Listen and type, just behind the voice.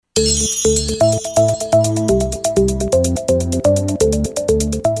Welcome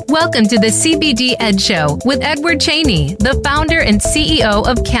to the CBD Ed Show with Edward Cheney, the founder and CEO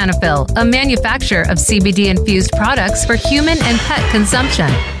of Canafil, a manufacturer of CBD-infused products for human and pet consumption.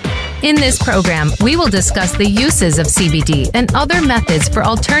 In this program, we will discuss the uses of CBD and other methods for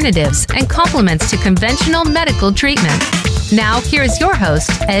alternatives and complements to conventional medical treatment. Now, here's your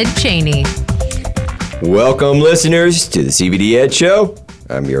host, Ed Cheney. Welcome, listeners, to the CBD Ed Show.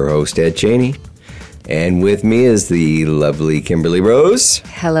 I'm your host, Ed Cheney. And with me is the lovely Kimberly Rose.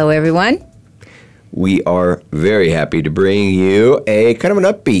 Hello, everyone. We are very happy to bring you a kind of an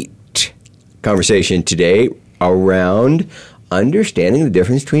upbeat conversation today around understanding the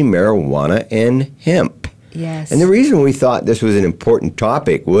difference between marijuana and hemp. Yes. And the reason we thought this was an important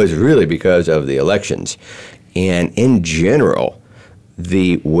topic was really because of the elections. And in general,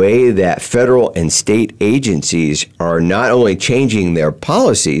 the way that federal and state agencies are not only changing their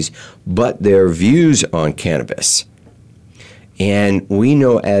policies, but their views on cannabis. And we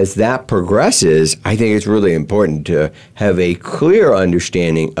know as that progresses, I think it's really important to have a clear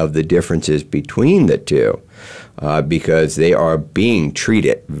understanding of the differences between the two, because they are being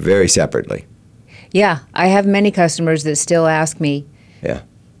treated very separately. Yeah, I have many customers that still ask me, Yeah.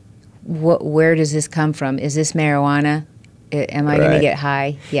 where does this come from? Is this marijuana? Am I going to get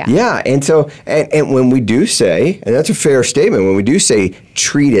high? Yeah. Yeah, and so, and when we do say, and that's a fair statement, when we do say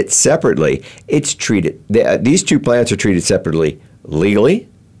treat it separately, it's treated, these two plants are treated separately legally,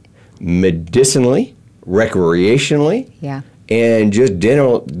 medicinally, recreationally, and just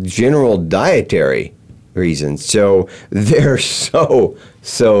general dietary reasons. So they're so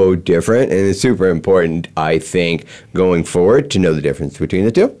different, and it's super important, I think, going forward to know the difference between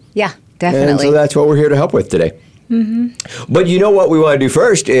the two. Yeah, definitely. And so that's what we're here to help with today. Mm-hmm. But you know what we want to do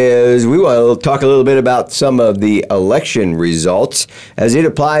first is we want to talk a little bit about some of the election results as it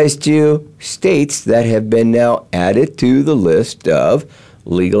applies to states that have been now added to the list of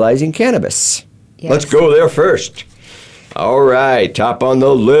legalizing cannabis. Yes. Let's go there first. All right, top on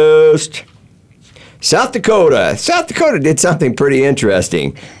the list. South Dakota. South Dakota did something pretty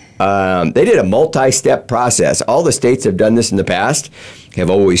interesting. They did a multi-step process. All the states have done this in the past, have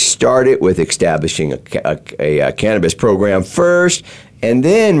always started with establishing a cannabis program first and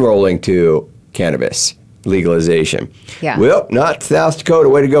then rolling to cannabis legalization. Yeah. Well, not South Dakota.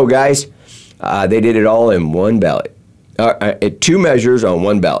 Way to go, guys. They did it all in one ballot. 2 measures on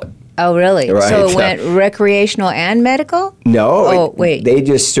one ballot. Oh, really? Right. So it went recreational and medical? No. Wait. They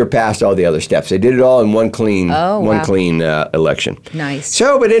just surpassed all the other steps. They did it all in one clean election. Nice.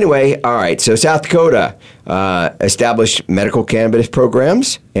 So, but anyway, all right. So South Dakota established medical cannabis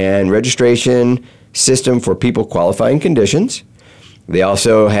programs and registration system for people qualifying conditions. They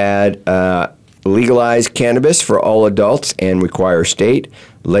also had legalized cannabis for all adults and require state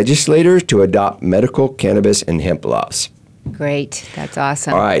legislators to adopt medical cannabis and hemp laws. Great. That's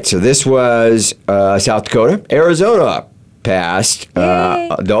awesome. All right, so this was South Dakota. Arizona passed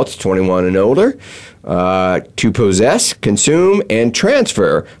adults 21 and older to possess, consume, and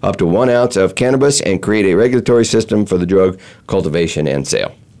transfer up to 1 ounce of cannabis and create a regulatory system for the drug cultivation and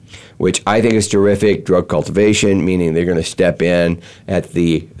sale, which I think is terrific. Drug cultivation, meaning they're going to step in at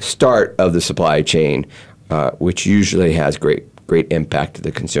the start of the supply chain, which usually has great impact to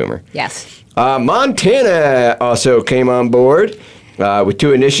the consumer. Yes. Montana also came on board with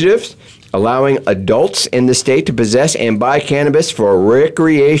 2 initiatives, allowing adults in the state to possess and buy cannabis for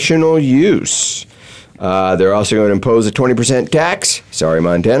recreational use. They're also going to impose a 20% tax. Sorry,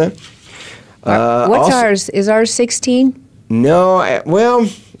 Montana. What's ours? Is ours 16? No, I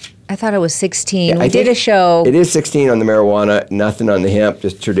thought it was 16. I We did a show. It is 16 on the marijuana, nothing on the hemp,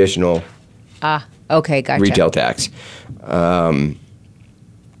 just traditional Okay, gotcha. retail tax.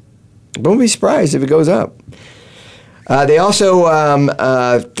 Don't be surprised if it goes up. They also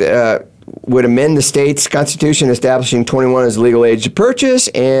would amend the state's constitution establishing 21 as the legal age to purchase,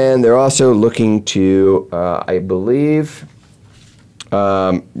 and they're also looking to, I believe,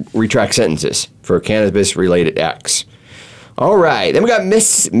 retract sentences for cannabis-related acts. All right. Then we got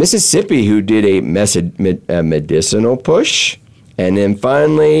Mississippi, who did a medicinal push. And then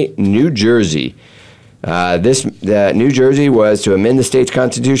finally, New Jersey. New Jersey was to amend the state's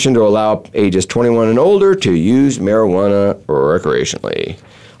constitution to allow ages 21 and older to use marijuana recreationally.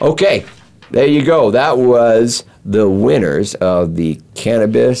 Okay, there you go. That was the winners of the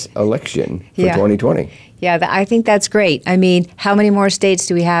cannabis election for 2020. Yeah, I think that's great. I mean, how many more states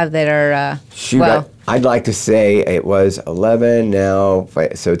do we have that are, I'd like to say it was 11 now,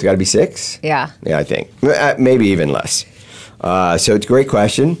 so it's got to be 6? Yeah. Yeah, I think. Maybe even less. So it's a great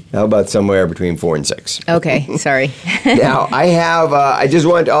question. How about somewhere between 4 and 6? Okay, sorry. Now, I just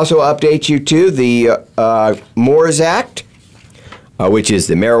wanted to also update you to the MORES Act, which is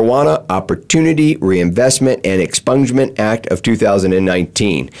the Marijuana Opportunity Reinvestment and Expungement Act of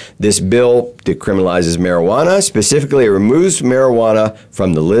 2019. This bill decriminalizes marijuana. Specifically, it removes marijuana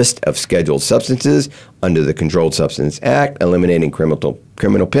from the list of scheduled substances under the Controlled Substance Act, eliminating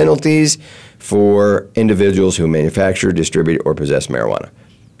criminal penalties for individuals who manufacture, distribute, or possess marijuana.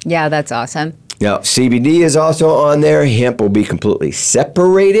 Yeah, that's awesome. Now, CBD is also on there. Hemp will be completely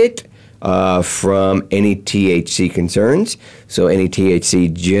separated from any THC concerns. So any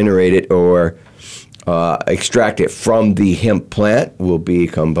THC generated or extracted from the hemp plant will be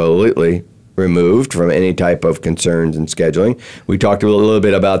completely removed from any type of concerns and scheduling. We talked a little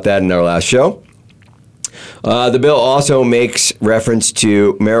bit about that in our last show. The bill also makes reference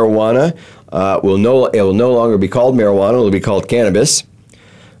to marijuana. It will no longer be called marijuana. It will be called cannabis.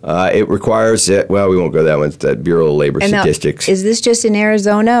 It requires that, well, we won't go that one. It's the Bureau of Labor Statistics. Is this just in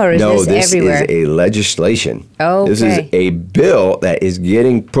Arizona or is this everywhere? No, this is a legislation. Okay. This is a bill that is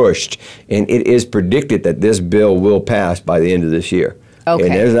getting pushed, and it is predicted that this bill will pass by the end of this year. Okay.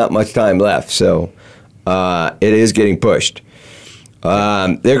 And there's not much time left, so it is getting pushed.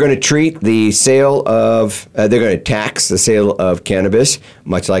 They're going to treat the sale of, they're going to tax the sale of cannabis,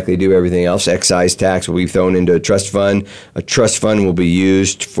 much like they do everything else. Excise tax will be thrown into a trust fund. A trust fund will be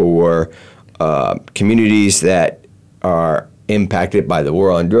used for communities that are impacted by the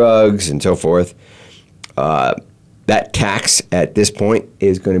war on drugs and so forth. That tax at this point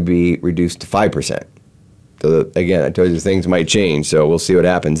is going to be reduced to 5%. So again, I told you things might change, so we'll see what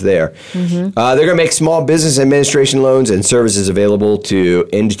happens there. Mm-hmm. They're going to make small business administration loans and services available to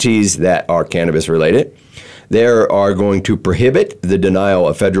entities that are cannabis related. They are going to prohibit the denial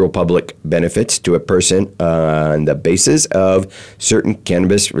of federal public benefits to a person on the basis of certain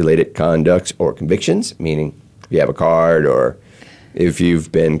cannabis-related conducts or convictions, meaning if you have a card or if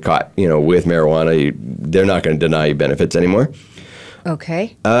you've been caught, with marijuana, they're not going to deny you benefits anymore.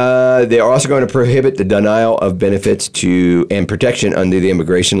 Okay. They are also going to prohibit the denial of benefits and protection under the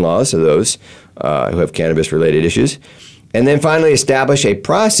immigration laws of those who have cannabis-related issues. And then finally establish a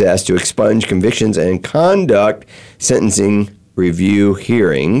process to expunge convictions and conduct sentencing review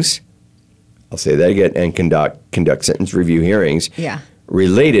hearings. I'll say that again, and conduct sentence review hearings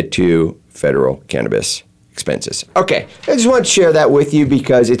related to federal cannabis expenses. Okay, I just want to share that with you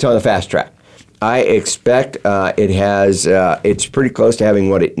because it's on the fast track. I expect it's pretty close to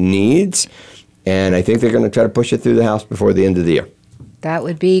having what it needs, and I think they're going to try to push it through the House before the end of the year. That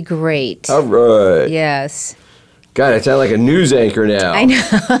would be great. All right. Yes. God, I sound like a news anchor now. I know,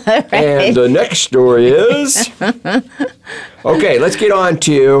 right? And the next story is... Okay, let's get on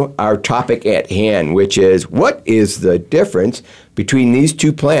to our topic at hand, which is, what is the difference between these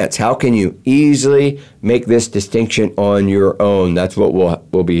two plants? How can you easily make this distinction on your own? That's what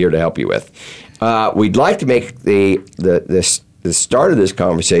we'll be here to help you with. We'd like to make the start of this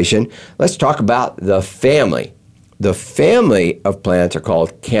conversation. Let's talk about the family. The family of plants are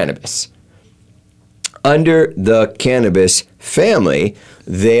called cannabis. Under the cannabis family,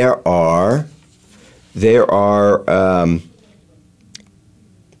 there are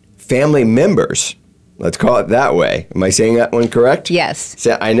family members. Let's call it that way. Am I saying that one correct? Yes.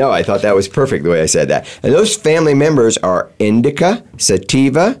 So, I know. I thought that was perfect the way I said that. And those family members are indica,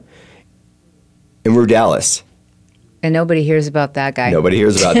 sativa, and rudalis. And nobody hears about that guy. Nobody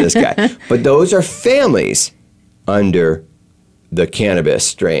hears about this guy. But those are families under the cannabis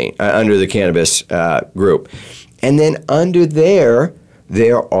strain, under the cannabis group. And then under there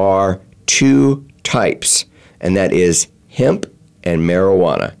are two types, and that is hemp and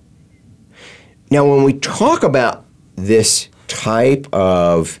marijuana. Now, when we talk about this type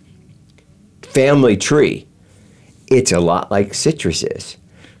of family tree, it's a lot like citrus is.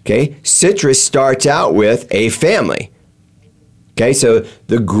 Okay? Citrus starts out with a family. Okay, so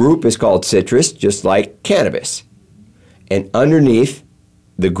the group is called citrus, just like cannabis. And underneath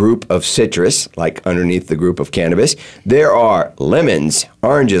the group of citrus, like underneath the group of cannabis, there are lemons,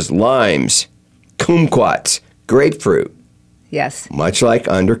 oranges, limes, kumquats, grapefruit. Yes. Much like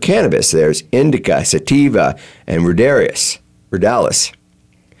under cannabis, there's indica, sativa, and rudalis.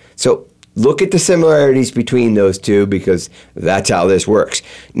 So look at the similarities between those two because that's how this works.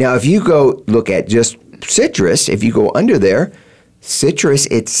 Now, if you go look at just citrus, if you go under there, citrus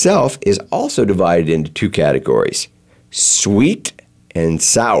itself is also divided into two categories, sweet and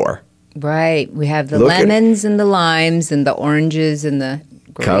sour. Right. We have the lemons and the limes and the oranges and the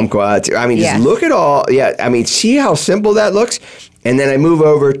kumquats. I mean, just look at all. Yeah, I mean, see how simple that looks? And then I move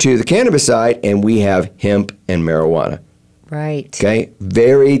over to the cannabis side, and we have hemp and marijuana. Right. Okay?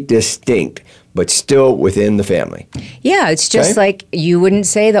 Very distinct, but still within the family. Yeah, it's just like you wouldn't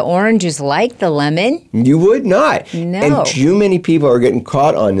say the orange is like the lemon. You would not. No. And too many people are getting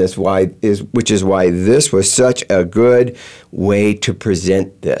caught on this, which is why this was such a good way to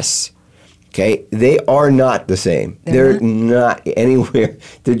present this. Okay? They are not the same. They're not anywhere.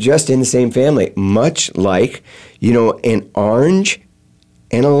 They're just in the same family, much like, an orange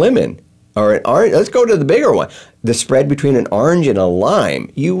and a lemon. Or an orange. Let's go to the bigger one. The spread between an orange and a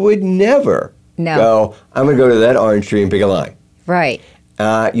lime. You would never go, I'm going to go to that orange tree and pick a lime. Right.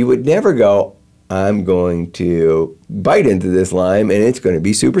 You would never go, I'm going to bite into this lime and it's going to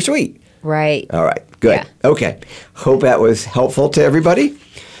be super sweet. Right. All right. Good. Yeah. Okay. Hope that was helpful to everybody.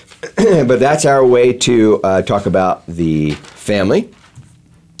 But that's our way to talk about the family,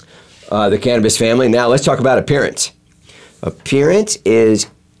 the cannabis family. Now let's talk about appearance. Appearance is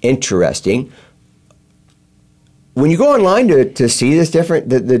interesting. When you go online to see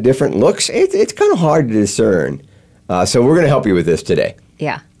the different looks, it's kind of hard to discern. So we're going to help you with this today.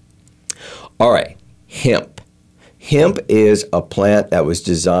 Yeah. All right. Hemp. Hemp is a plant that was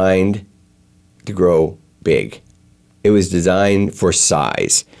designed to grow big. It was designed for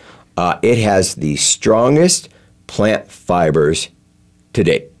size. It has the strongest plant fibers to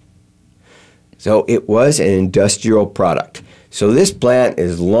date. So it was an industrial product. So this plant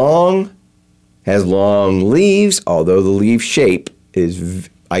is long, has long leaves, although the leaf shape is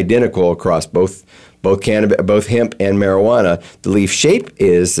identical across both hemp and marijuana. The leaf shape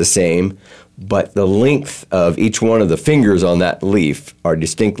is the same, but the length of each one of the fingers on that leaf are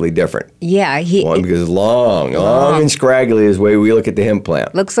distinctly different. Yeah, one because long and scraggly is the way we look at the hemp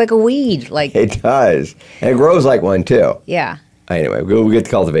plant. Looks like a weed. It does, and it grows like one too. Yeah. Anyway, we'll get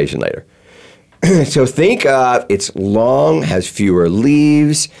to cultivation later. So think of it's long, has fewer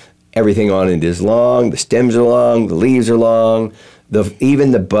leaves. Everything on it is long. The stems are long. The leaves are long.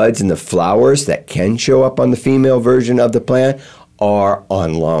 Even the buds and the flowers that can show up on the female version of the plant are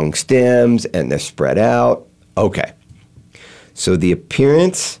on long stems and they're spread out. Okay. So the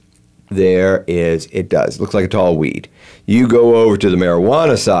appearance there is, it does. Looks like a tall weed. You go over to the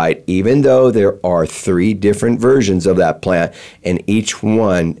marijuana side, even though there are 3 different versions of that plant, and each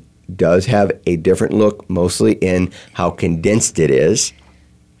one does have a different look, mostly in how condensed it is.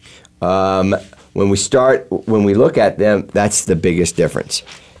 When we look at them, that's the biggest difference.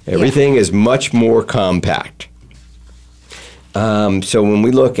 Everything is much more compact. So when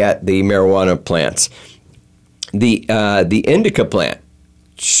we look at the marijuana plants, the indica plant,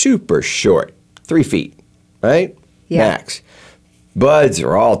 super short, 3 feet, right? Yeah. Max. Buds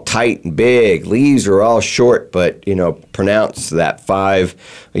are all tight and big. Leaves are all short, but pronounced that 5,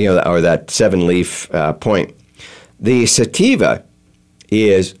 or that 7-leaf point. The sativa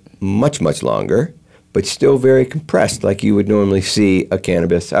is much, much longer, but still very compressed, like you would normally see a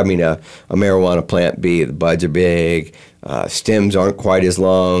marijuana plant be. The buds are big, stems aren't quite as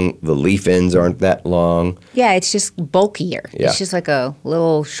long, the leaf ends aren't that long. Yeah, it's just bulkier. Yeah. It's just like a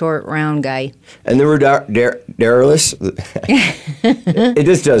little short, round guy. And the ruderolus, it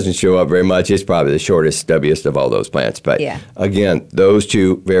just doesn't show up very much. It's probably the shortest, stubbiest of all those plants. But again, those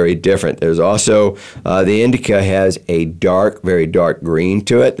two, very different. There's also, the indica has a very dark green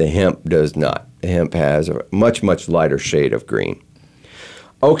to it. The hemp does not. The hemp has a much, much lighter shade of green.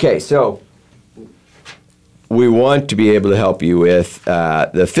 Okay, so we want to be able to help you with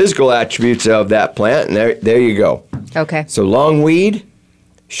the physical attributes of that plant, and there you go. Okay. So long weed,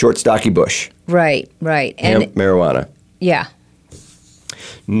 short stocky bush. Right. Hemp, marijuana. Yeah.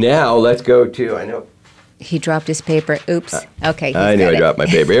 Now let's go to, He dropped his paper. Oops. Okay. I knew I dropped my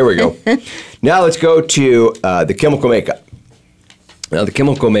paper. Here we go. Now let's go to the chemical makeup. Now the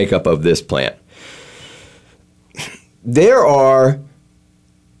chemical makeup of this plant. There are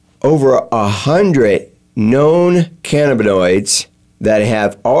over 100 known cannabinoids that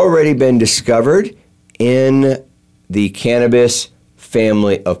have already been discovered in the cannabis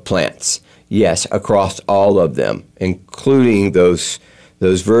family of plants. Yes, across all of them, including those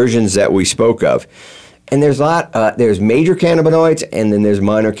versions that we spoke of. And there's there's major cannabinoids and then there's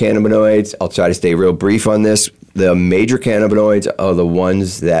minor cannabinoids. I'll try to stay real brief on this. The major cannabinoids are the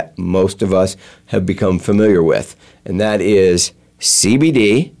ones that most of us have become familiar with, and that is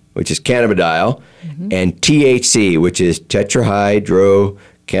CBD, which is cannabidiol, and THC, which is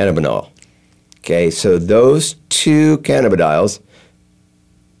tetrahydrocannabinol. Okay, so those 2 cannabinoids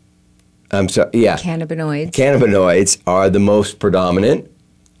are the most predominant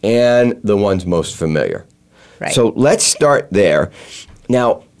and the ones most familiar. Right. So let's start there.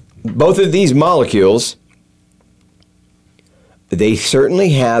 Now, both of these molecules, they certainly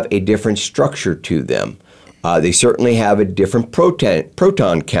have a different structure to them. They certainly have a different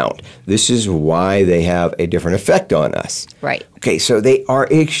proton count. This is why they have a different effect on us. Right. Okay, so they are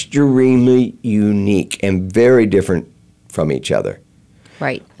extremely unique and very different from each other.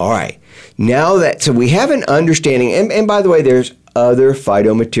 Right. All right. Now so we have an understanding, and by the way, there's other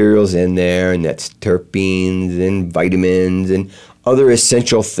phytomaterials in there, and that's terpenes and vitamins and other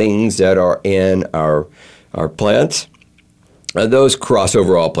essential things that are in our plants. Those cross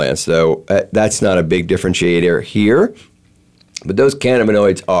over all plants, though. That's not a big differentiator here, but those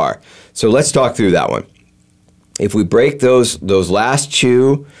cannabinoids are. So let's talk through that one. If we break those last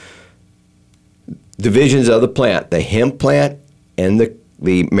two divisions of the plant, the hemp plant and the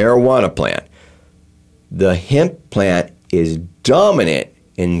marijuana plant, the hemp plant is dominant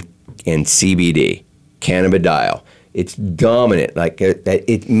in CBD, cannabidiol. It's dominant, like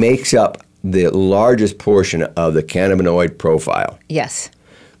it makes up the largest portion of the cannabinoid profile. Yes.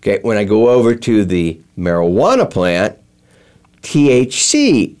 Okay, when I go over to the marijuana plant,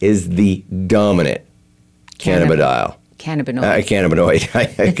 THC is the dominant cannabidiol. Cannabinoid.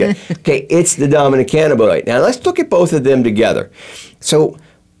 Cannabinoid. Okay, it's the dominant cannabinoid. Now let's look at both of them together. So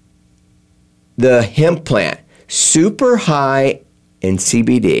the hemp plant, super high in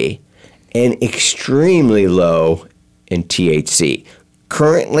CBD and extremely low in THC.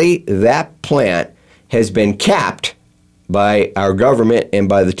 Currently, that plant has been capped by our government and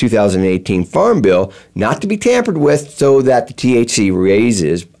by the 2018 Farm Bill not to be tampered with so that the THC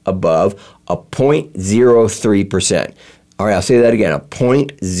raises above a 0.03%. All right, I'll say that again, a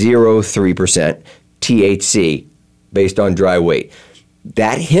 0.03% THC based on dry weight.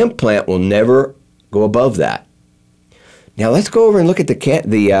 That hemp plant will never go above that. Now let's go over and look at the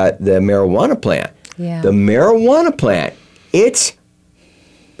marijuana plant. Yeah. The marijuana plant, its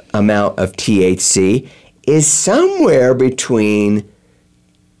amount of THC is somewhere between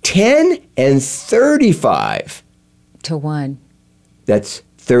 10 and 35. To 1. That's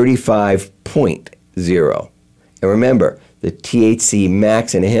 35.0. And remember, the THC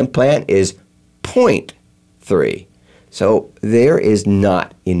max in a hemp plant is 0.3. So there is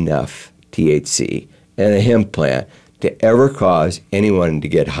not enough THC in a hemp plant to ever cause anyone to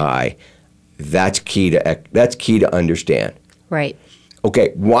get high. That's key to understand. Right.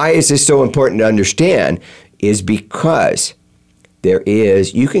 Okay, why is this so important to understand? Is because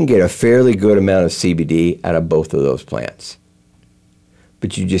you can get a fairly good amount of CBD out of both of those plants.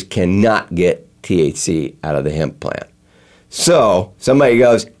 But you just cannot get THC out of the hemp plant. So somebody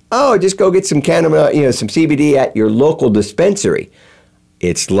goes, oh, just go get some cannabis, some CBD at your local dispensary.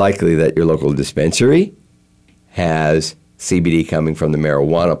 It's likely that your local dispensary has CBD coming from the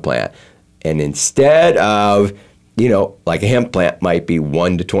marijuana plant. And instead of, like a hemp plant might be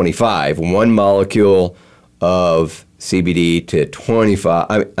 1 to 25, one molecule of CBD to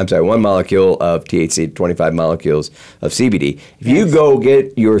 1 molecule of THC to 25 molecules of CBD. If you go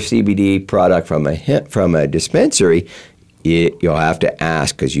get your CBD product from a dispensary, you'll have to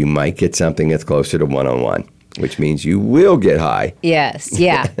ask because you might get something that's closer to 1-on-1, which means you will get high. Yes,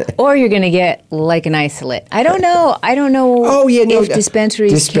 yeah. Or you're going to get like an isolate. I don't know. If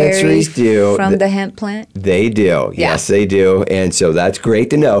dispensaries carry do from the hemp plant. They do. Yeah. Yes, they do. And so that's great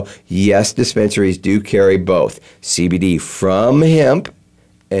to know. Yes, dispensaries do carry both CBD from hemp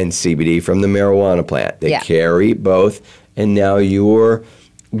and CBD from the marijuana plant. They carry both. And now you're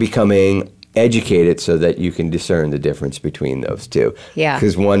becoming educated so that you can discern the difference between those two. Yeah.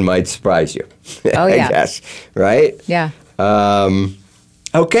 Because one might surprise you. Oh, yeah. I guess. Right? Yeah.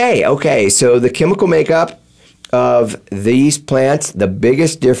 Okay. So the chemical makeup of these plants, the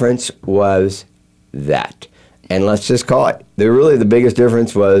biggest difference was that. And let's just call it. The biggest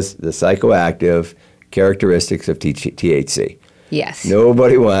difference was the psychoactive characteristics of THC. Yes.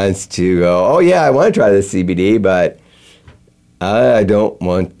 Nobody wants to go, oh, yeah, I want to try this CBD, but I don't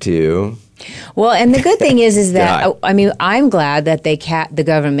want to. Well, and the good thing is that, I'm glad that the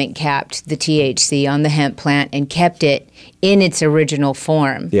government capped the THC on the hemp plant and kept it in its original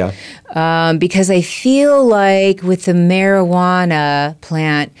form. Yeah. Because I feel like with the marijuana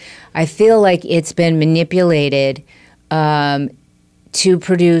plant, I feel like it's been manipulated to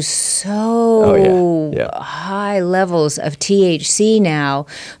produce so high levels of THC now.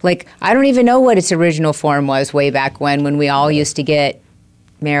 Like, I don't even know what its original form was way back when we all used to get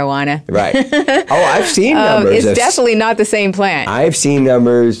marijuana. Right. Oh, I've seen numbers. It's definitely not the same plant. I've seen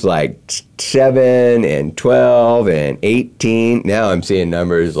numbers like 7 and 12 and 18. Now I'm seeing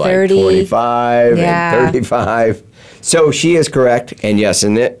numbers like 30, 25 and 35. So she is correct. And yes,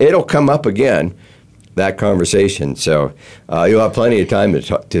 and it'll come up again, that conversation. So you'll have plenty of time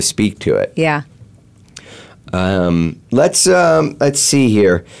to speak to it. Yeah. Let's see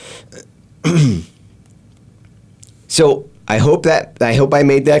here. So I hope I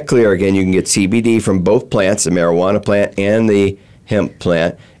made that clear. Again, you can get CBD from both plants, the marijuana plant and the hemp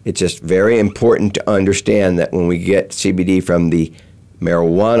plant. It's just very important to understand that when we get CBD from the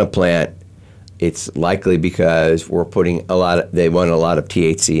marijuana plant, it's likely because we're putting they want a lot of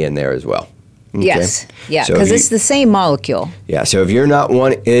THC in there as well. Okay? Yes, yeah, because it's the same molecule. Yeah, so if you're not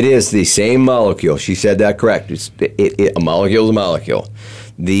one, it is the same molecule. She said that correct. A molecule is a molecule.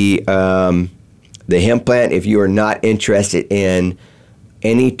 The hemp plant, if you are not interested in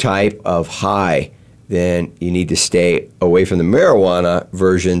any type of high, then you need to stay away from the marijuana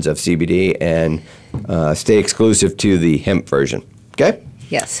versions of CBD and stay exclusive to the hemp version. Okay?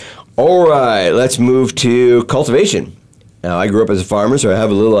 Yes. All right, let's move to cultivation. Now, I grew up as a farmer, so I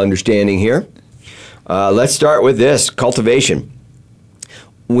have a little understanding here. Let's start with this, cultivation.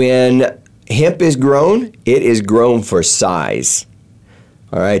 When hemp is grown, it is grown for size.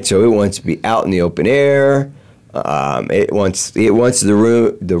 All right, so it wants to be out in the open air. It wants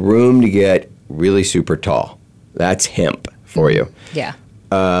the room to get really super tall. That's hemp for you. Yeah.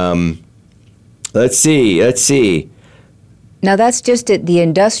 Let's see. Now that's just at the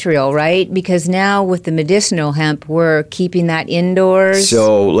industrial, right? Because now with the medicinal hemp, we're keeping that indoors.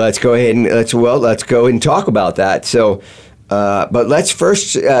 So let's go ahead and talk about that. So, but let's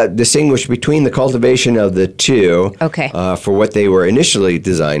first distinguish between the cultivation of the two. Okay. For what they were initially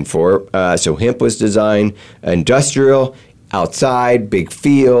designed for. So hemp was designed industrial, outside, big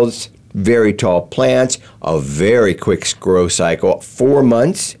fields, very tall plants, a very quick growth cycle. 4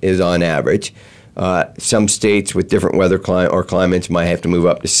 months is on average. Some states with different weather climates might have to move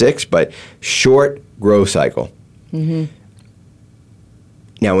up to 6, but short growth cycle. Mm-hmm.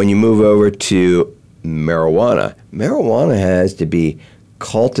 Now, when you move over to marijuana has to be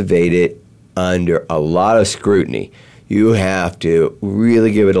cultivated under a lot of scrutiny. You have to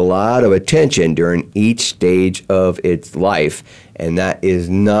really give it a lot of attention during each stage of its life, and that is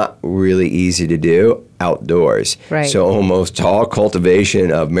not really easy to do outdoors. Right. So almost all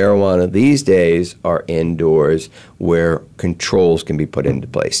cultivation of marijuana these days are indoors where controls can be put into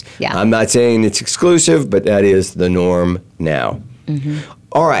place. Yeah. I'm not saying it's exclusive, but that is the norm now. Mm-hmm.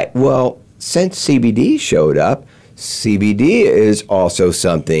 All right, well, since CBD showed up, CBD is also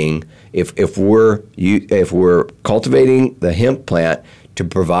something. If we're cultivating the hemp plant to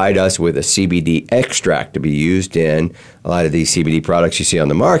provide us with a CBD extract to be used in a lot of these CBD products you see on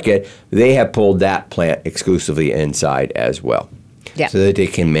the market, they have pulled that plant exclusively inside as well. Yeah. So that they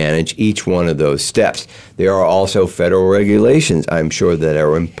can manage each one of those steps. There are also federal regulations, I'm sure, that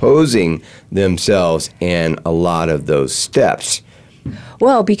are imposing themselves in a lot of those steps.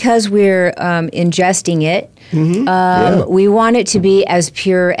 Well, because we're ingesting it, we want it to be as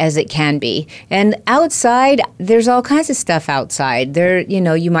pure as it can be. And outside, there's all kinds of stuff outside.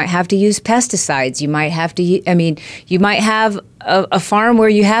 You might have to use pesticides. You might have to, you might have a farm where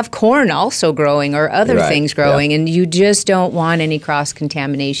you have corn also growing or other things growing, and you just don't want any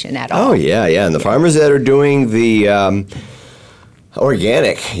cross-contamination at all. Oh, yeah. And the farmers that are doing the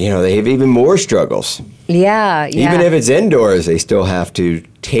organic, they have even more struggles. Yeah. Even if it's indoors, they still have to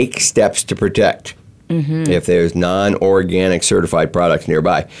take steps to protect if there's non-organic certified products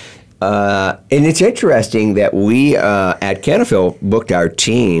nearby. And it's interesting that we at Cannabis booked our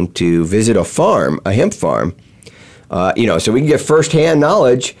team to visit a hemp farm, so we can get firsthand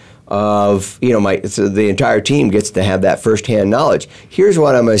knowledge of, so the entire team gets to have that firsthand knowledge. Here's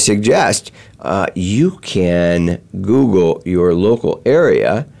what I'm going to suggest. You can Google your local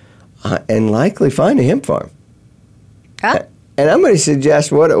area and likely find a hemp farm. Huh? And I'm going to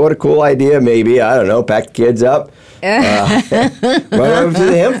suggest what a cool idea maybe. I don't know, pack the kids up, run over to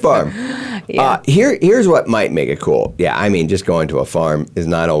the hemp farm. Yeah. Here's what might make it cool. Yeah, just going to a farm is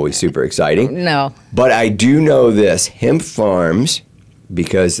not always super exciting. No. But I do know this. Hemp farms,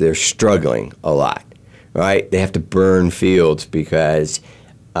 because they're struggling a lot, right? They have to burn fields because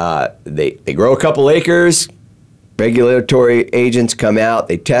they grow a couple acres. Regulatory agents come out,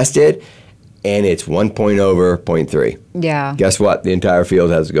 they test it, and it's 1 point over 0.3. Yeah. Guess what? The entire field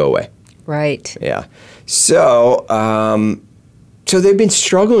has to go away. Right. Yeah. So, so they've been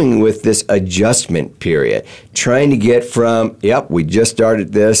struggling with this adjustment period, trying to get from, we just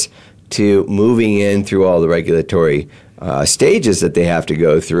started this, to moving in through all the regulatory stages that they have to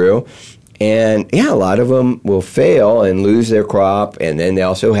go through. And, a lot of them will fail and lose their crop, and then they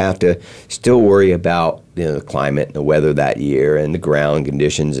also have to still worry about the climate and the weather that year and the ground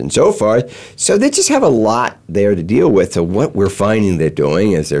conditions and so forth. So they just have a lot there to deal with. So what we're finding they're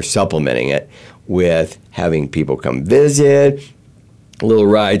doing is they're supplementing it with having people come visit, little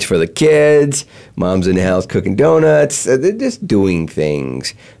rides for the kids, mom's in the house cooking donuts. They're just doing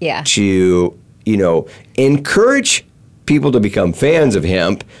things to encourage people to become fans of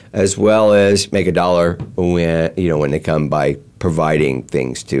hemp, as well as make a dollar when they come by providing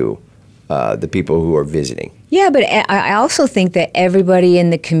things to the people who are visiting. Yeah, but I also think that everybody in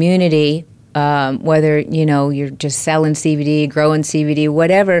the community, whether you're just selling CBD, growing CBD,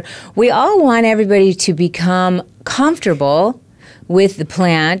 whatever, we all want everybody to become comfortable with the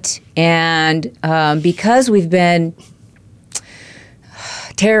plant, and because we've been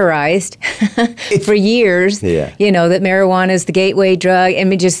terrorized for years, that marijuana is the gateway drug. I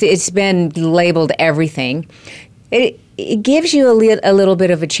mean, it's been labeled everything. It gives you a little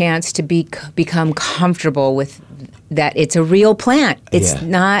bit of a chance to become comfortable with that it's a real plant. It's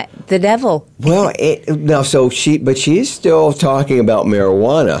not the devil. Well, she's still talking about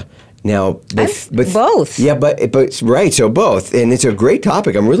marijuana. Now, both. Yeah, but right. So both, and it's a great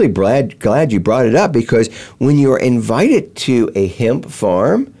topic. I'm really glad you brought it up, because when you're invited to a hemp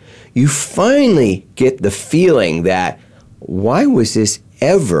farm, you finally get the feeling that why was this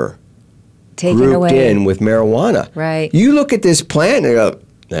ever taken grouped away in with marijuana? Right. You look at this plant and you go,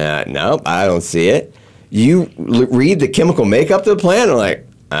 no, I don't see it. You read the chemical makeup of the plant and like,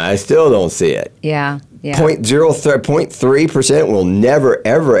 I still don't see it. Yeah. 0.3% will never,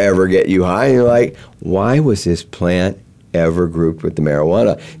 ever, ever get you high. And you're like, why was this plant ever grouped with the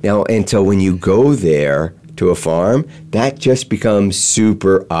marijuana? Now, until when you go there to a farm, that just becomes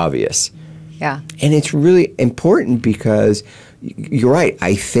super obvious. Yeah. And it's really important because you're right.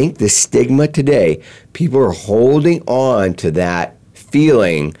 I think the stigma today, people are holding on to that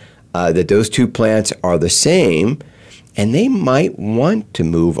feeling that those two plants are the same. And they might want to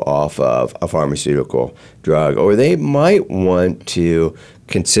move off of a pharmaceutical drug, or they might want to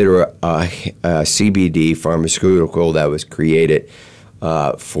consider a CBD pharmaceutical that was created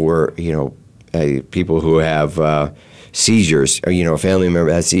for people who have seizures, or a family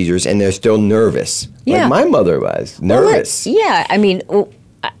member has seizures, and they're still nervous. Yeah. Like my mother was nervous. I mean,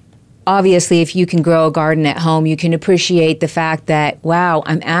 obviously, if you can grow a garden at home, you can appreciate the fact that, wow,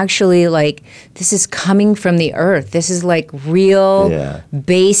 I'm actually this is coming from the earth. This is real,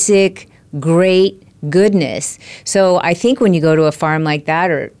 basic, great goodness. So I think when you go to a farm like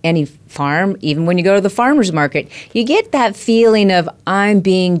that, or any farm, even when you go to the farmer's market, you get that feeling of, I'm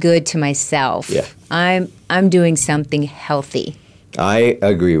being good to myself. Yeah. I'm doing something healthy. I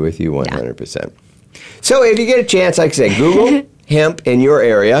agree with you 100%. Yeah. So if you get a chance, like I said, Google hemp in your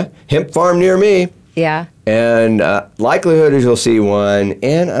area, hemp farm near me. Yeah. And likelihood is you'll see one.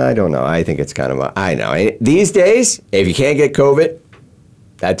 And I don't know. I think it's kind of I know. These days, if you can't get COVID,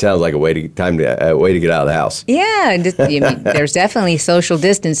 that sounds like a way to get out of the house. Yeah. There's definitely social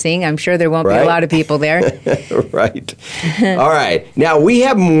distancing. I'm sure there won't be a lot of people there. Right. All right. Now, we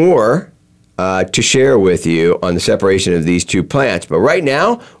have more to share with you on the separation of these two plants. But right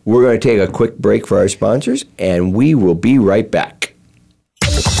now, we're going to take a quick break for our sponsors, and we will be right back.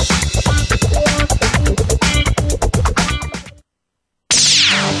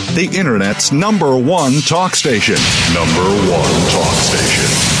 The Internet's #1 talk station. #1 talk station.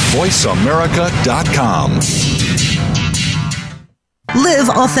 VoiceAmerica.com. Live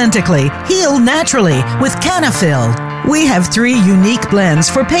authentically. Heal naturally with Cannafil. We have 3 unique blends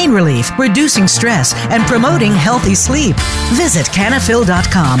for pain relief, reducing stress, and promoting healthy sleep. Visit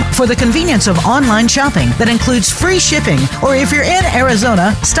Cannafil.com for the convenience of online shopping that includes free shipping. Or if you're in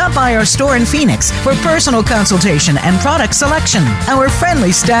Arizona, stop by our store in Phoenix for personal consultation and product selection. Our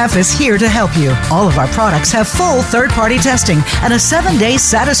friendly staff is here to help you. All of our products have full third-party testing and a 7-day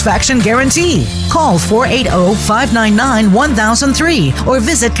satisfaction guarantee. Call 480-599-1003 or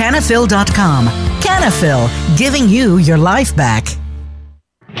visit Cannafil.com. Cannafil, giving you your life back.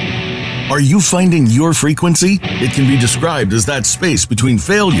 Are you finding your frequency? It can be described as that space between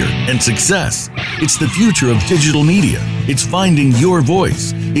failure and success. It's the future of digital media. It's finding your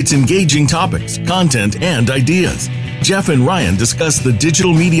voice. It's engaging topics, content, and ideas. Jeff and Ryan discuss the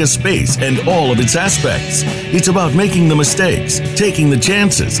digital media space and all of its aspects. It's about making the mistakes, taking the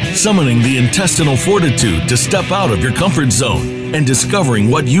chances, summoning the intestinal fortitude to step out of your comfort zone, and discovering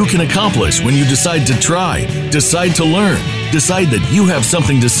what you can accomplish when you decide to try, decide to learn, decide that you have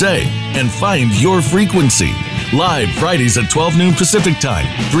something to say, and find your frequency. Live Fridays at 12 noon Pacific Time,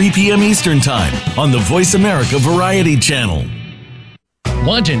 3 p.m. Eastern Time on the Voice America Variety Channel.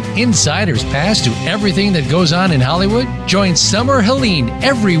 Want an insider's pass to everything that goes on in Hollywood? Join Summer Helene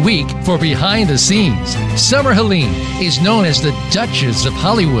every week for Behind the Scenes. Summer Helene is known as the Duchess of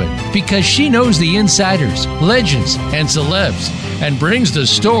Hollywood because she knows the insiders, legends, and celebs and brings the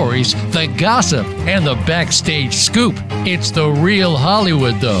stories the gossip, and the backstage scoop. It's the real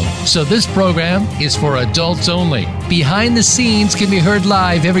Hollywood, though. So this program is for adults only. Behind the Scenes can be heard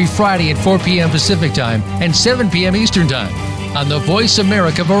live every Friday at 4 p.m. Pacific Time and 7 p.m. Eastern Time on the Voice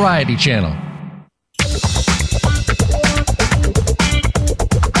America Variety Channel.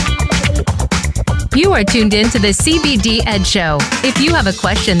 You are tuned in to the CBD Ed Show. If you have a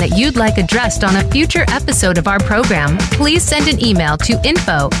question that you'd like addressed on a future episode of our program, please send an email to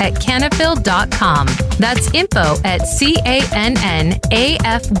info@cannafil.com. That's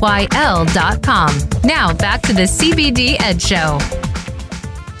info@cannafyl.com. Now back to the CBD Ed Show.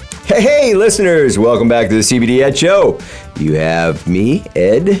 Hey, listeners, welcome back to the CBD Ed Show. You have me,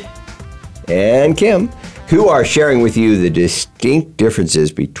 Ed, and Kim, who are sharing with you the distinct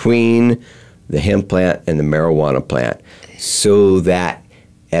differences between the hemp plant and the marijuana plant, so that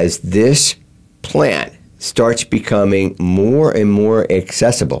as this plant starts becoming more and more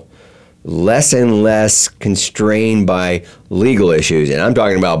accessible, less and less constrained by legal issues, and I'm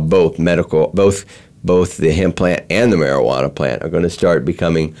talking about both the hemp plant and the marijuana plant are going to start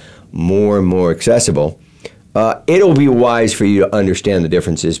becoming more and more accessible, it'll be wise for you to understand the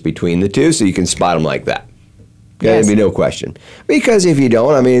differences between the two so you can spot them like that. Yes. There'd be no question. Because if you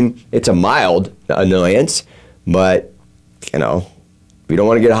don't, I mean, it's a mild annoyance, but, if you don't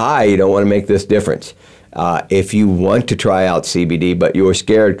want to get high, you don't want to make this difference. If you want to try out CBD, but you're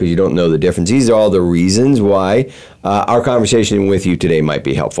scared because you don't know the difference, these are all the reasons why our conversation with you today might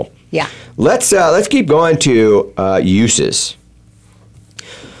be helpful. Yeah. Let's keep going to uses.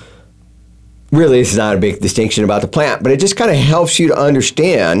 Really, this is not a big distinction about the plant, but it just kind of helps you to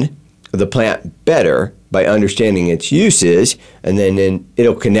understand the plant better by understanding its uses, and then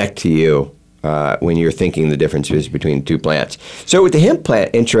it'll connect to you when you're thinking the differences between the two plants. So with the hemp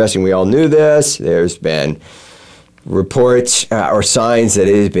plant, interesting, we all knew this. There's been reports or signs that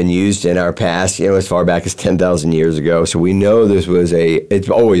it has been used in our past, as far back as 10,000 years ago. So we know it's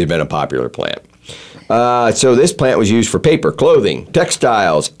always been a popular plant. So this plant was used for paper, clothing,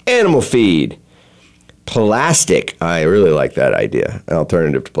 textiles, animal feed, plastic. I really like that idea, an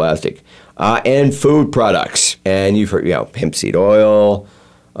alternative to plastic. And food products. And you've heard, hemp seed oil.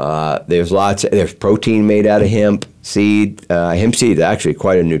 There's protein made out of hemp seed. Hemp seed is actually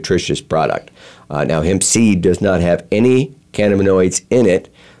quite a nutritious product. Now, hemp seed does not have any cannabinoids in it.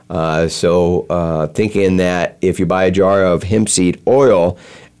 So thinking that if you buy a jar of hemp seed oil,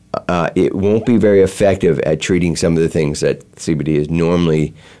 it won't be very effective at treating some of the things that CBD is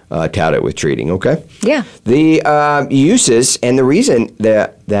normally touted with treating, okay? Yeah. The uses and the reason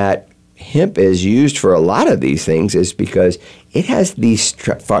that hemp is used for a lot of these things is because it has the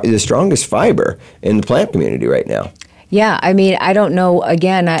strongest fiber in the plant community right now. Yeah, I mean, I don't know.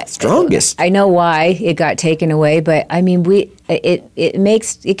 Again, strongest. I know why it got taken away, but I mean,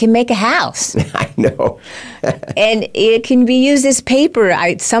 it can make a house. I know, and it can be used as paper.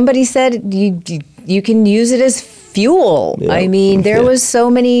 Somebody said you can use it as fuel. Yep. I mean, there was so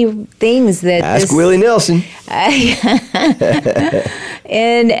many things that ask Willie Nelson.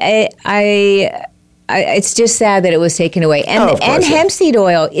 And it's just sad that it was taken away. And hemp seed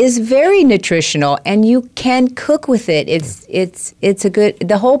oil is very nutritional, and you can cook with it. It's a good.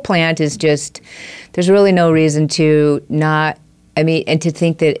 The whole plant is just. There's really no reason to not. I mean, and to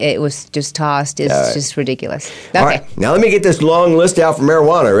think that it was just tossed is just ridiculous. Okay. All right, now let me get this long list out for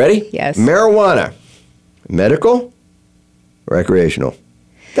marijuana. Ready? Yes. Marijuana, medical, recreational.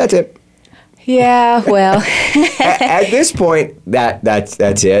 That's it. Yeah, well, at this point,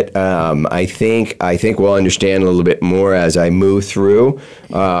 that's it. I think we'll understand a little bit more as I move through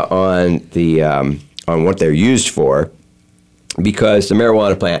on what they're used for, because the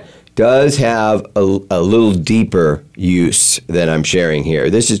marijuana plant does have a little deeper use than I'm sharing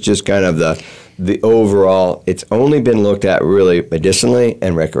here. This is just kind of the overall. It's only been looked at really medicinally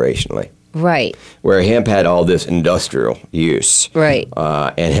and recreationally. Right. Where hemp had all this industrial use. Right.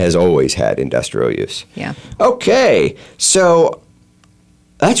 And has always had industrial use. Yeah. Okay. So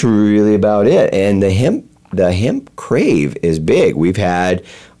that's really about it. And the hemp crave is big. We've had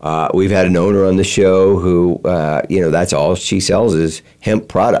an owner on the show who, that's all she sells is hemp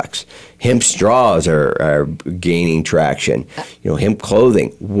products. Hemp straws are gaining traction. Hemp clothing.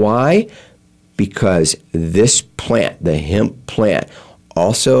 Why? Because this plant, the hemp plant,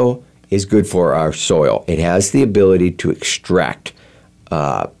 also is good for our soil. It has the ability to extract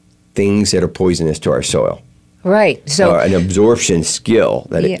things that are poisonous to our soil. Right. So an absorption skill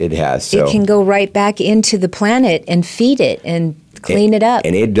that it has. So it can go right back into the planet and feed it and clean it up.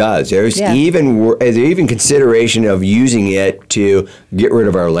 And it does. There's even consideration of using it to get rid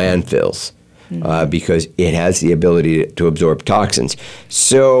of our landfills because it has the ability to absorb toxins.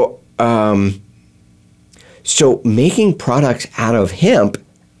 So So making products out of hemp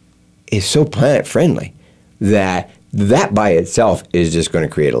is so planet friendly that by itself is just going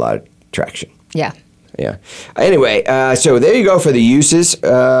to create a lot of traction. Yeah. Yeah. Anyway, so there you go for the uses.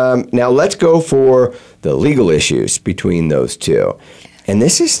 Now let's go for the legal issues between those two. And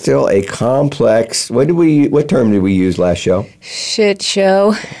this is still a complex. What term did we use last show? Shit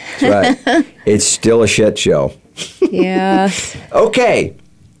show. That's right. It's still a shit show. Yeah. Okay.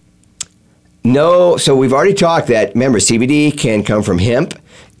 No, so we've already talked that, remember, CBD can come from hemp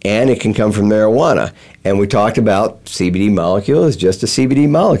and it can come from marijuana. And we talked about CBD molecule is just a CBD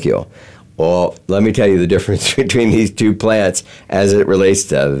molecule. Well, let me tell you the difference between these two plants as it relates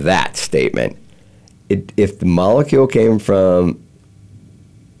to that statement. If the molecule came from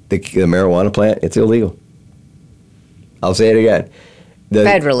the marijuana plant, it's illegal. I'll say it again.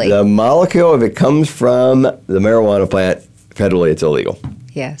 Federally. The molecule, if it comes from the marijuana plant, federally, it's illegal.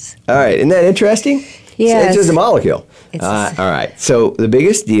 Yes. All right. Isn't that interesting? Yes. It's just a molecule. All right. So the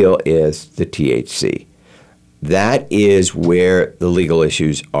biggest deal is the THC. That is where the legal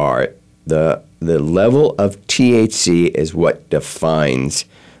issues are. The level of THC is what defines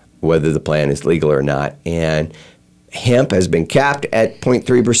whether the plant is legal or not. And hemp has been capped at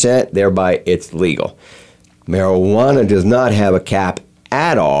 0.3%, thereby it's legal. Marijuana does not have a cap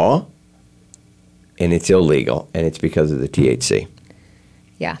at all, and it's illegal, and it's because of the THC.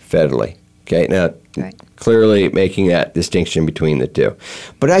 Yeah. Federally. Okay, now right. Clearly making that distinction between the two.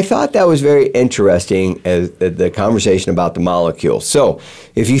 But I thought that was very interesting as the conversation about the molecule. So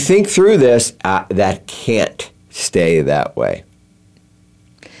if you think through this, that can't stay that way.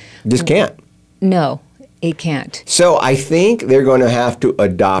 Just can't. No, it can't. So I think they're going to have to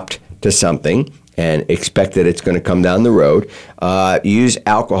adopt to something and expect that it's going to come down the road. Use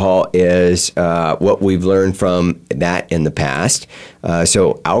alcohol is what we've learned from that in the past.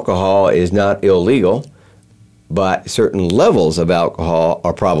 So alcohol is not illegal, but certain levels of alcohol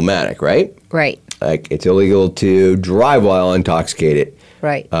are problematic, right? Right. Like it's illegal to drive while intoxicated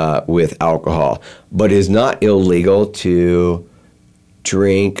right. With alcohol, but it's not illegal to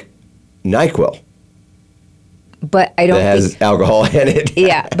drink NyQuil. But I don't that has alcohol in it.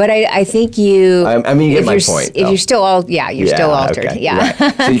 Yeah, but I think you. I mean, you get my point. If you're still you're still altered. Okay, yeah.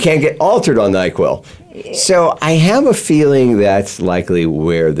 Right. So you can't get altered on NyQuil. So I have a feeling that's likely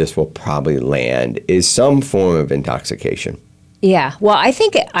where this will probably land is some form of intoxication. Yeah. Well, I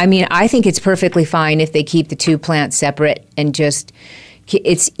think it's perfectly fine if they keep the two plants separate and just.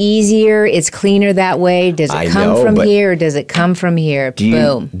 It's easier. It's cleaner that way. Does it come from here or does it come from here?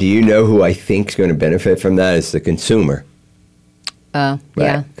 Boom. Do you know who I think is going to benefit from that? It's the consumer. Oh, right.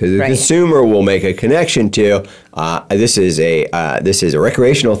 Yeah. Because the consumer will make a connection to this is a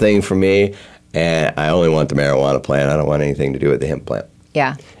recreational thing for me, and I only want the marijuana plant. I don't want anything to do with the hemp plant.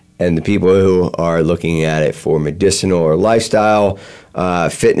 Yeah. And the people who are looking at it for medicinal or lifestyle,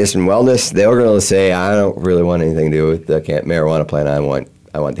 fitness and wellness, they're going to say, I don't really want anything to do with the marijuana plant. I want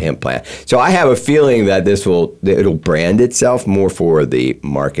the hemp plant. So I have a feeling that it'll brand itself more for the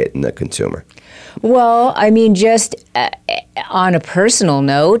market and the consumer. Well, I mean, just on a personal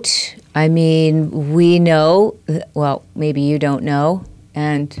note, I mean, we know, well, maybe you don't know,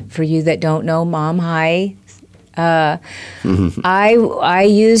 and for you that don't know, Mom, hi. I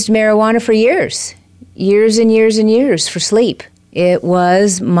used marijuana for years and years and years for sleep. It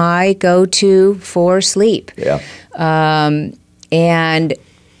was my go-to for sleep. Yeah. And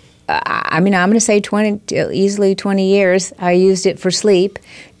I mean, I'm going to say easily 20 years. I used it for sleep,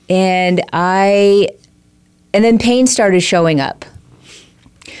 and then pain started showing up,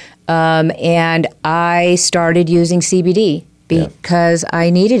 and I started using CBD. Because I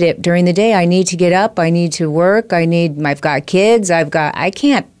needed it during the day. I need to get up. I need to work. I've got kids. I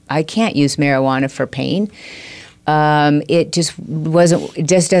can't use marijuana for pain. It just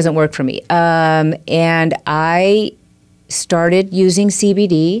doesn't work for me. And I started using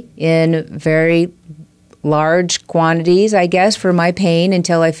CBD in very large quantities, I guess, for my pain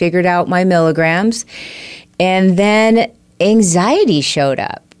until I figured out my milligrams. And then anxiety showed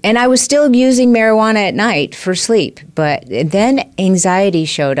up. And I was still using marijuana at night for sleep, but then anxiety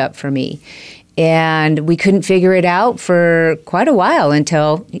showed up for me. And we couldn't figure it out for quite a while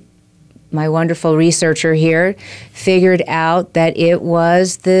until my wonderful researcher here figured out that it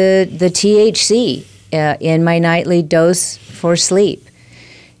was the THC in my nightly dose for sleep.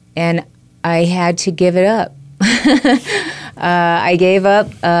 And I had to give it up. I gave up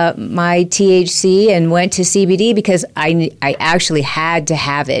my THC and went to CBD because I actually had to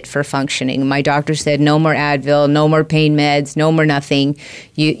have it for functioning. My doctor said no more Advil, no more pain meds, no more nothing.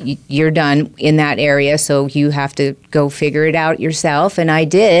 You're done in that area, so you have to go figure it out yourself. And I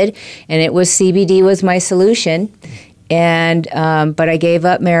did, and it was CBD was my solution. And but I gave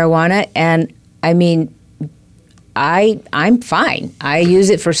up marijuana, and I mean, I'm fine. I use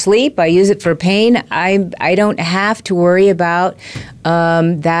it for sleep. I use it for pain. I don't have to worry about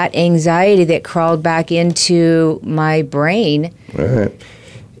that anxiety that crawled back into my brain. All right.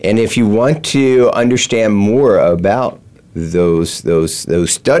 And if you want to understand more about those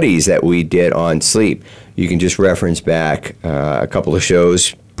studies that we did on sleep, you can just reference back a couple of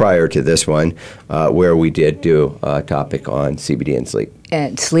shows prior to this one, where we did do a topic on CBD and sleep.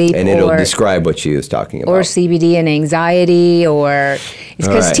 And sleep, and it'll describe what she was talking about. Or CBD and anxiety, or it's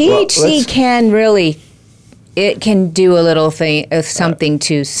because THC can really, it can do a little thing of something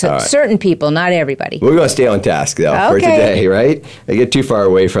to certain people, not everybody. We're going to stay on task though for today, right? I get too far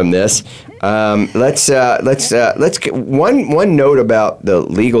away from this. Let's get one note about the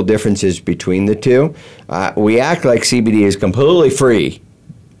legal differences between the two. We act like CBD is completely freed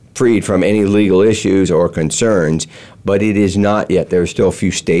from any legal issues or concerns, but it is not yet. There are still a few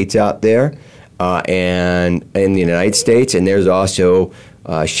states out there, and in the United States, and there's also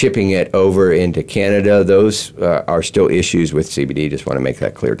shipping it over into Canada. Those are still issues with CBD. Just want to make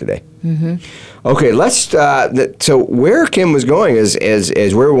that clear today. Mm-hmm. Okay, let's. So where Kim was going is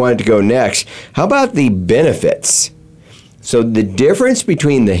where we wanted to go next. How about the benefits? So the difference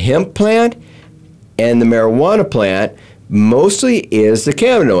between the hemp plant and the marijuana plant mostly is the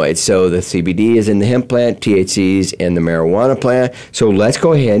cannabinoids. So the CBD is in the hemp plant, THC is in the marijuana plant. So let's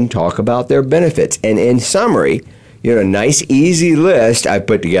go ahead and talk about their benefits. And in summary, a nice easy list I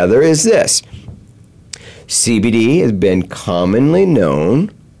put together is this. CBD has been commonly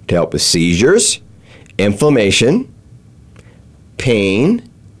known to help with seizures, inflammation, pain,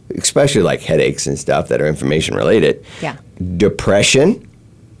 especially like headaches and stuff that are inflammation related, depression,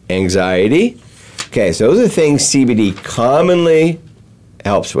 anxiety. Okay, so those are things CBD commonly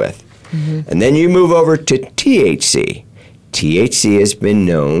helps with. Mm-hmm. And then you move over to THC. THC has been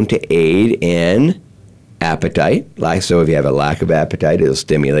known to aid in appetite. So if you have a lack of appetite, it'll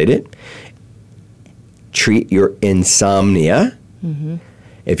stimulate it. Treat your insomnia. Mm-hmm.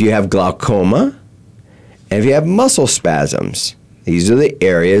 If you have glaucoma, and if you have muscle spasms. These are the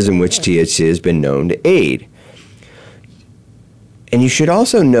areas in which THC has been known to aid. And you should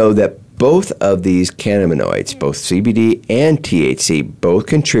also know that both of these cannabinoids, both CBD and THC, both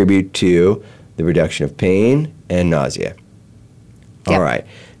contribute to the reduction of pain and nausea. Yep. All right.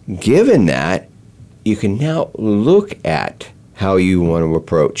 Given that, you can now look at how you want to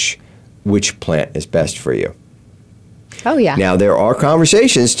approach which plant is best for you. Oh, yeah. Now, there are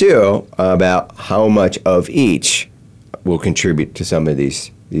conversations, too, about how much of each will contribute to some of these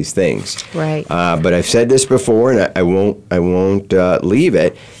things. Right. But I've said this before, and I won't leave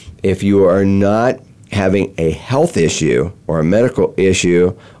it. If you are not having a health issue or a medical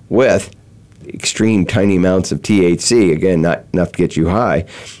issue with extreme tiny amounts of THC, again, not enough to get you high,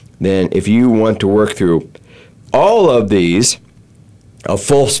 then if you want to work through all of these, a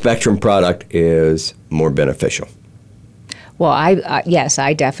full spectrum product is more beneficial. Well, yes,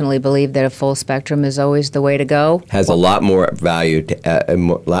 I definitely believe that a full spectrum is always the way to go. Has a lot more value, a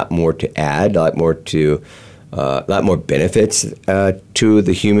lot more to add, a lot more benefits to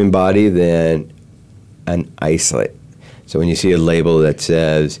the human body than an isolate. So when you see a label that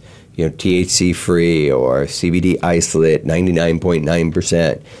says, THC free or CBD isolate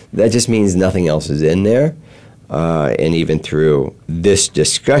 99.9%, that just means nothing else is in there. And even through this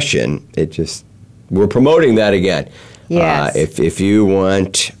discussion, we're promoting that again. Yes. If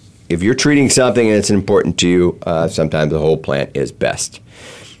you're treating something and it's important to you, sometimes the whole plant is best.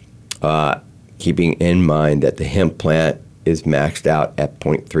 Keeping in mind that the hemp plant is maxed out at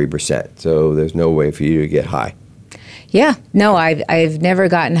 0.3%, so there's no way for you to get high. Yeah, no, I've never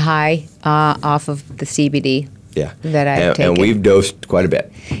gotten high off of the CBD. Yeah, that I've taken, and we've dosed quite a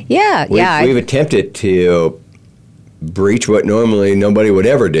bit. Yeah, we've attempted to breach what normally nobody would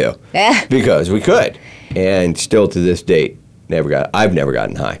ever do because we could, and still to this date, I've never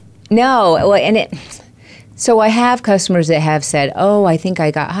gotten high. No, well, so I have customers that have said, "Oh, I think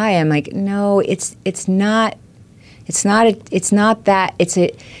I got high." I'm like, "No, it's not that.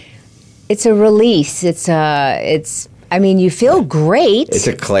 It's a release. I mean, you feel great. It's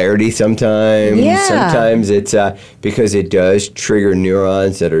a clarity sometimes. Yeah. Sometimes it's because it does trigger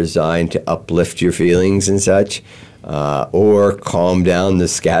neurons that are designed to uplift your feelings and such. or calm down the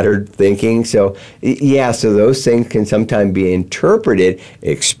scattered thinking. So, so those things can sometimes be interpreted,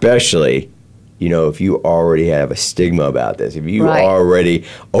 especially, if you already have a stigma about this. If you already,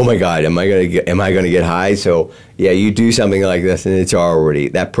 oh my God, am I going to get high? So, you do something like this, and it's already,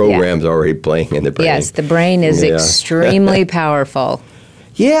 that program's already playing in the brain. Yes, the brain is extremely powerful.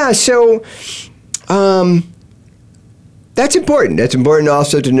 Yeah, so that's important. That's important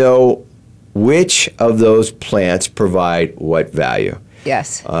also to know which of those plants provide what value.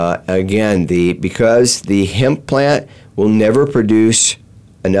 Yes. Again, because the hemp plant will never produce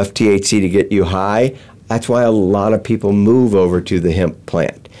enough THC to get you high, that's why a lot of people move over to the hemp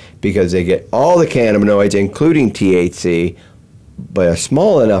plant, because they get all the cannabinoids, including THC, but a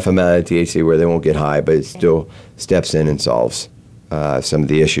small enough amount of THC where they won't get high, but it still steps in and solves some of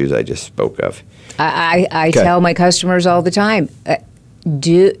the issues I just spoke of. I tell my customers all the time,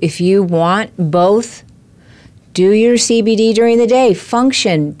 if you want both, do your CBD during the day,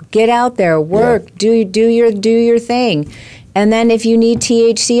 function, get out there, work, do your thing. And then if you need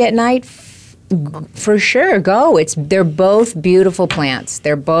THC at night, for sure, go. They're both beautiful plants.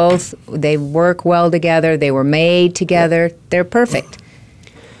 They work well together. They were made together. They're perfect.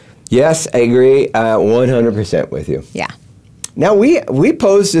 Yes, I agree 100% with you. Yeah. Now, we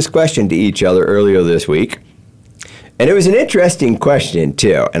posed this question to each other earlier this week, and it was an interesting question,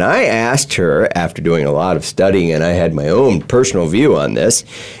 too. And I asked her, after doing a lot of studying, and I had my own personal view on this,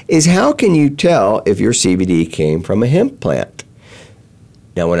 is how can you tell if your CBD came from a hemp plant?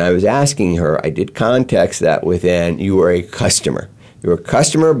 Now, when I was asking her, I did context that within you were a customer. You were a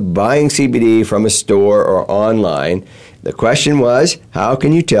customer buying CBD from a store or online. The question was, how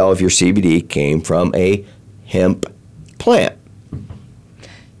can you tell if your CBD came from a hemp plant?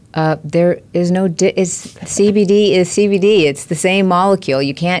 There is no CBD is CBD. It's the same molecule.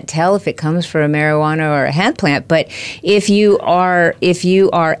 You can't tell if it comes from a marijuana or a hemp plant. But if you are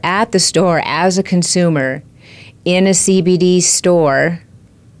at the store as a consumer in a CBD store,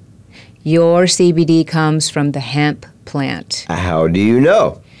 your CBD comes from the hemp plant. How do you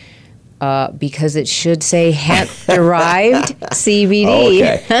know? Because it should say hemp-derived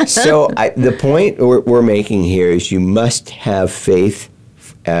CBD. Okay. So the point we're making here is you must have faith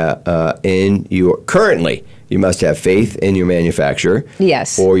currently, you must have faith in your manufacturer.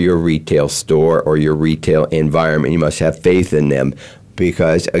 Yes. Or your retail store or your retail environment. You must have faith in them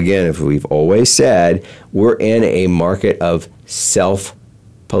because, again, as we've always said, we're in a market of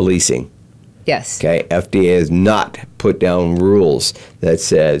self-policing. Yes. Okay, FDA has not put down rules that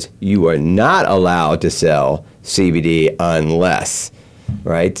says you are not allowed to sell CBD unless,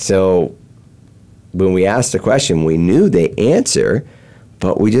 right? So when we asked the question, we knew the answer,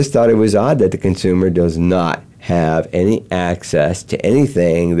 but we just thought it was odd that the consumer does not have any access to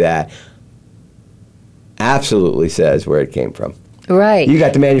anything that absolutely says where it came from. Right. You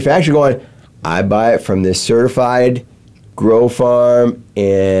got the manufacturer going, I buy it from this certified grow farm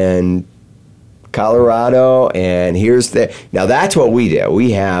in Colorado, and now that's what we do.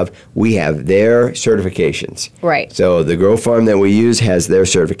 We have their certifications. Right. So the grow farm that we use has their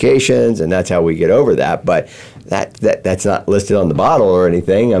certifications, and that's how we get over that. But that's not listed on the bottle or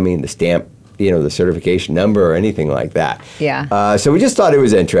anything. I mean, the stamp, the certification number or anything like that. Yeah. So we just thought it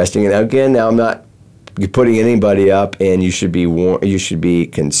was interesting. And again, now I'm not putting anybody up, and you should be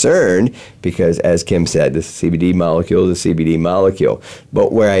concerned because, as Kim said, this CBD molecule is a CBD molecule.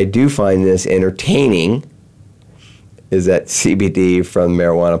 But where I do find this entertaining is that CBD from the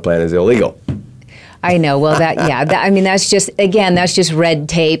marijuana plant is illegal. I know. Well, that's just red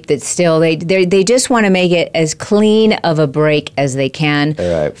tape. That still they just want to make it as clean of a break as they can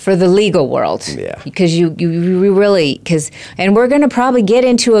for the legal world. Yeah. Because you really and we're going to probably get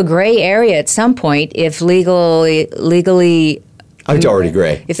into a gray area at some point if legally. It's already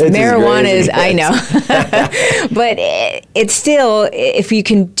gray. If marijuana is, I know. But it's still, if you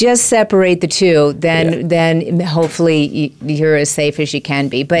can just separate the two, then hopefully you're as safe as you can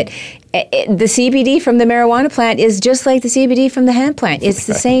be. But the CBD from the marijuana plant is just like the CBD from the hemp plant. It's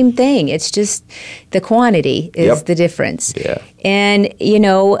the same thing. It's just the quantity is the difference. Yeah. And,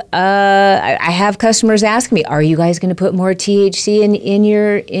 I have customers ask me, are you guys going to put more THC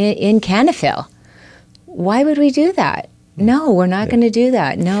in Cannafil? Why would we do that? No, we're not going to do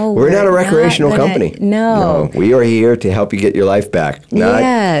that. No, we're not a recreational company. No, we are here to help you get your life back. Not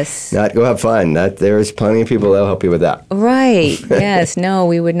go have fun. There's plenty of people that'll help you with that. Right. Yes. No,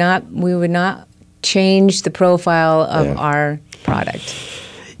 we would not change the profile of our product.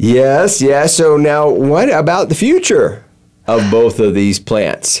 Yes. So now, what about the future of both of these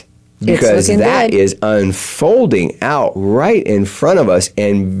plants? because that is unfolding out right in front of us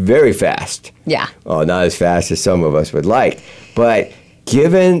and very fast. Yeah. Well, not as fast as some of us would like, but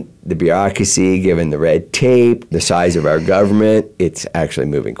given the bureaucracy, given the red tape, the size of our government, it's actually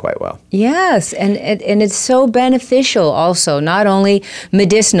moving quite well. Yes, and it's so beneficial also, not only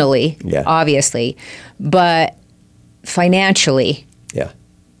medicinally, obviously, but financially. Yeah.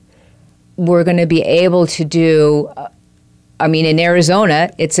 We're going to be able to do... in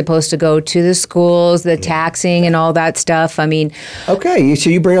Arizona, it's supposed to go to the schools, the taxing and all that stuff. Okay, so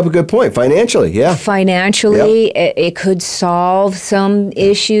you bring up a good point. Financially, it could solve some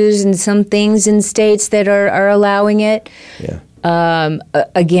issues and some things in states that are allowing it. Yeah.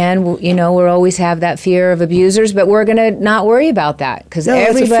 Again, we'll always have that fear of abusers, but we're going to not worry about that because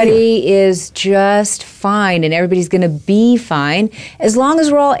everybody is just fine and everybody's going to be fine as long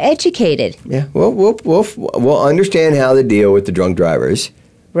as we're all educated. Yeah, we'll understand how to deal with the drunk drivers.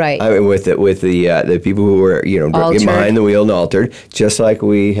 Right. With the people who were altered. behind the wheel and altered, just like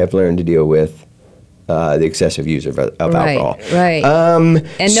we have learned to deal with the excessive use of alcohol. Right.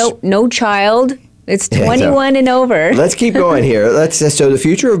 And no child. It's 21 and over. Let's keep going here. So the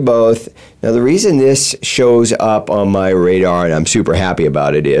future of both. Now, the reason this shows up on my radar, and I'm super happy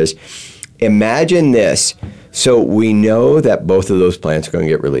about it, is imagine this. So we know that both of those plants are going to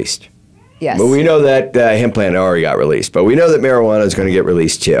get released. Yes. But we know that hemp plant already got released. But we know that marijuana is going to get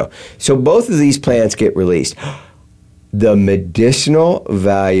released too. So both of these plants get released. The medicinal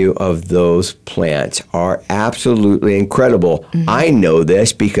value of those plants are absolutely incredible. Mm-hmm. I know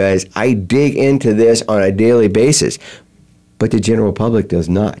this because I dig into this on a daily basis, but the general public does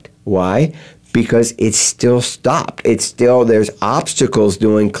not. Why? Because it's still stopped. There's obstacles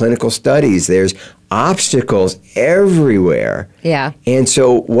doing clinical studies. There's obstacles everywhere. Yeah. And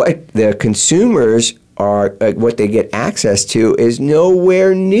so what the consumers what they get access to is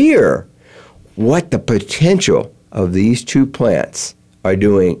nowhere near what the potential of these two plants are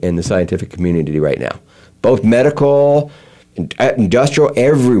doing in the scientific community right now. Both medical, industrial,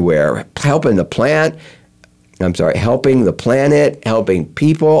 everywhere, helping the planet, helping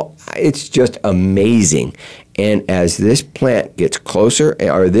people. It's just amazing. And as this plant gets closer,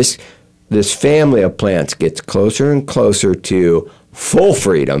 or this family of plants gets closer and closer to full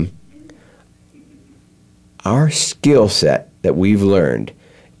freedom, our skill set that we've learned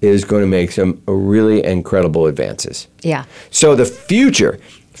is going to make some really incredible advances. Yeah. So the future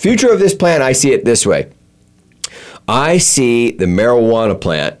of this plant, I see it this way. I see the marijuana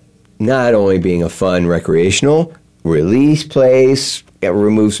plant not only being a fun recreational release place,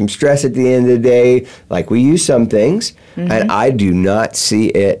 remove some stress at the end of the day, like we use some things, and I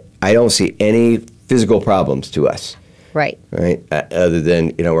don't see any physical problems to us. Right. Right? Other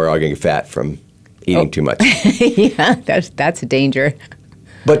than, we're all going to get fat from eating too much. Yeah, that's a danger.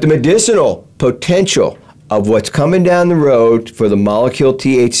 But the medicinal potential of what's coming down the road for the molecule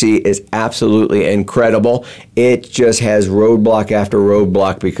THC is absolutely incredible. It just has roadblock after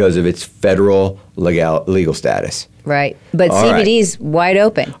roadblock because of its federal legal status. Right. But All CBD's wide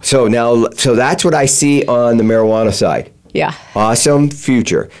open. So that's what I see on the marijuana side. Yeah. Awesome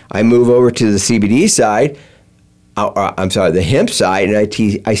future. I move over to the CBD side. The hemp side, and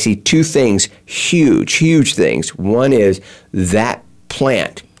I see two things, huge things. One is that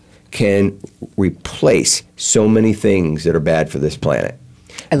plant can replace so many things that are bad for this planet.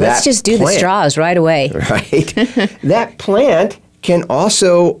 And let's just do the straws right away. Right. That plant can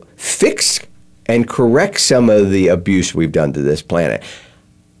also fix and correct some of the abuse we've done to this planet.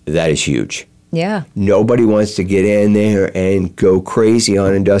 That is huge. Yeah. Nobody wants to get in there and go crazy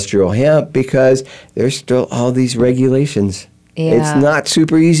on industrial hemp because there's still all these regulations. Yeah. It's not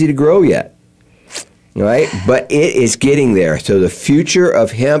super easy to grow yet. Right? But it is getting there. So the future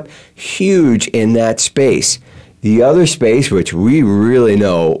of hemp, huge in that space. The other space, which we really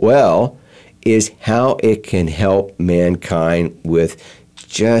know well, is how it can help mankind with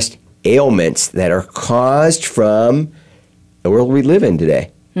just ailments that are caused from the world we live in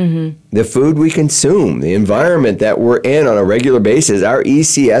today. Mm-hmm. The food we consume, the environment that we're in on a regular basis. Our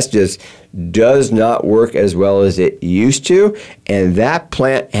ECS just does not work as well as it used to, and that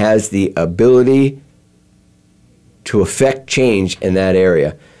plant has the ability to affect change in that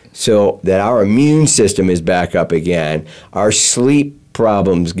area so that our immune system is back up again, our sleep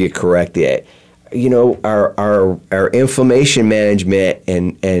problems get corrected, our inflammation management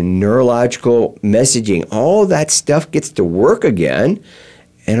and neurological messaging, all that stuff gets to work again,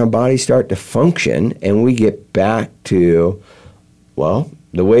 and our bodies start to function, and we get back to,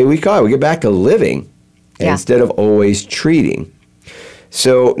 the way we call it. We get back to living instead of always treating.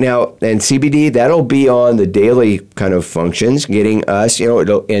 So now, and CBD, that'll be on the daily kind of functions, getting us,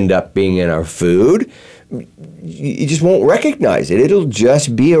 it'll end up being in our food. You just won't recognize it. It'll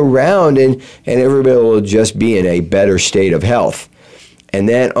just be around, and everybody will just be in a better state of health. And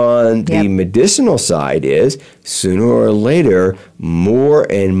then on the medicinal side is, sooner or later, more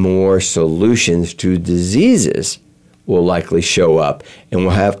and more solutions to diseases will likely show up, and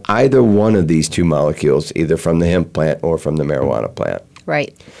we'll have either one of these two molecules, either from the hemp plant or from the marijuana plant.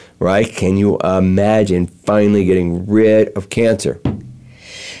 Right. Right? Can you imagine finally getting rid of cancer? I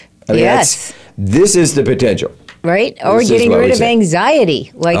mean, yes. This is the potential. Right? Or getting rid of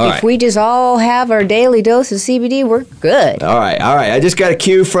anxiety. Like if we just all have our daily dose of CBD, we're good. All right. I just got a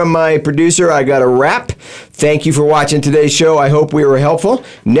cue from my producer. I got a wrap. Thank you for watching today's show. I hope we were helpful.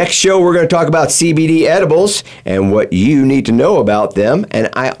 Next show, we're going to talk about CBD edibles and what you need to know about them. And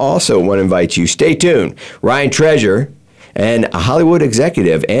I also want to invite you, stay tuned. Ryan Treasure and a Hollywood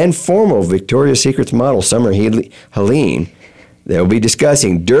executive and former Victoria's Secret model, Summer Helene, they'll be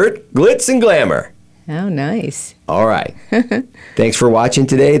discussing dirt, glitz, and glamour. Oh, nice. All right. Thanks for watching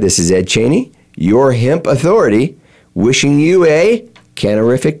today. This is Ed Cheney, your hemp authority, wishing you a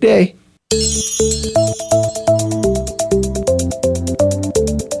cannerific day.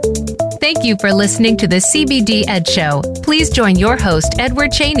 Thank you for listening to the CBD Ed Show. Please join your host,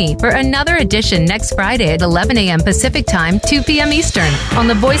 Edward Cheney, for another edition next Friday at 11 a.m. Pacific Time, 2 p.m. Eastern, on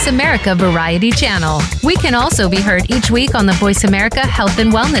the Voice America Variety Channel. We can also be heard each week on the Voice America Health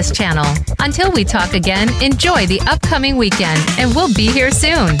and Wellness Channel. Until we talk again, enjoy the upcoming weekend, and we'll be here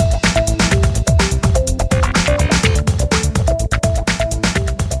soon.